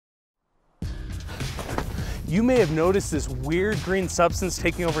You may have noticed this weird green substance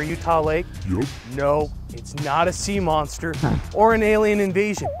taking over Utah Lake. Yep. No, it's not a sea monster or an alien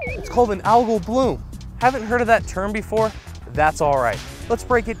invasion. It's called an algal bloom. Haven't heard of that term before? That's all right. Let's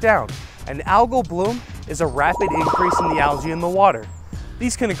break it down. An algal bloom is a rapid increase in the algae in the water.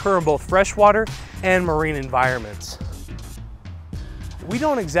 These can occur in both freshwater and marine environments. We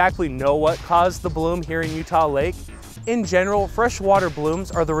don't exactly know what caused the bloom here in Utah Lake. In general, freshwater blooms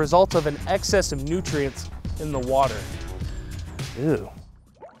are the result of an excess of nutrients in the water. Ew.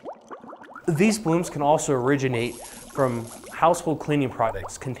 These blooms can also originate from household cleaning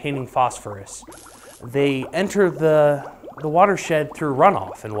products containing phosphorus. They enter the watershed through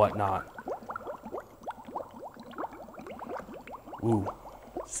runoff and whatnot. Ooh,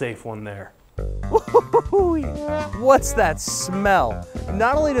 safe one there. What's that smell?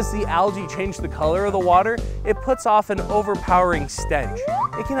 Not only does the algae change the color of the water, it puts off an overpowering stench.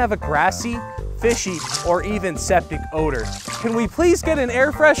 It can have a grassy, fishy, or even septic odor. Can we please get an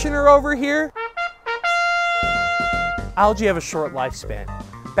air freshener over here? Algae have a short lifespan.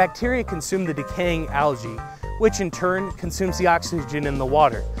 Bacteria consume the decaying algae, which in turn consumes the oxygen in the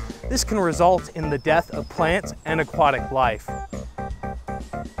water. This can result in the death of plants and aquatic life.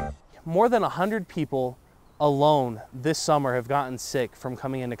 More than 100 people alone this summer have gotten sick from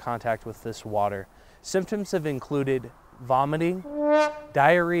coming into contact with this water. Symptoms have included vomiting,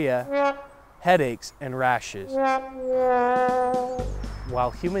 diarrhea, headaches, and rashes.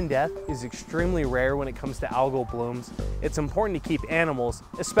 While human death is extremely rare when it comes to algal blooms, it's important to keep animals,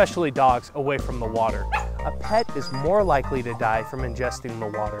 especially dogs, away from the water. A pet is more likely to die from ingesting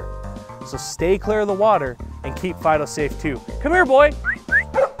the water. So stay clear of the water and keep Fido safe too. Come here, boy.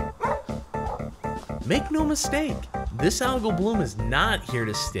 Make no mistake, this algal bloom is not here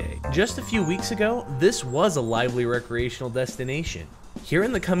to stay. Just a few weeks ago, this was a lively recreational destination. Here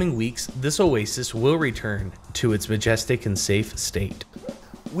in the coming weeks, this oasis will return to its majestic and safe state.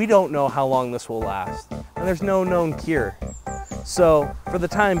 We don't know how long this will last, and there's no known cure. So, for the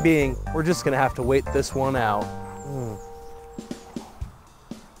time being, we're just gonna have to wait this one out.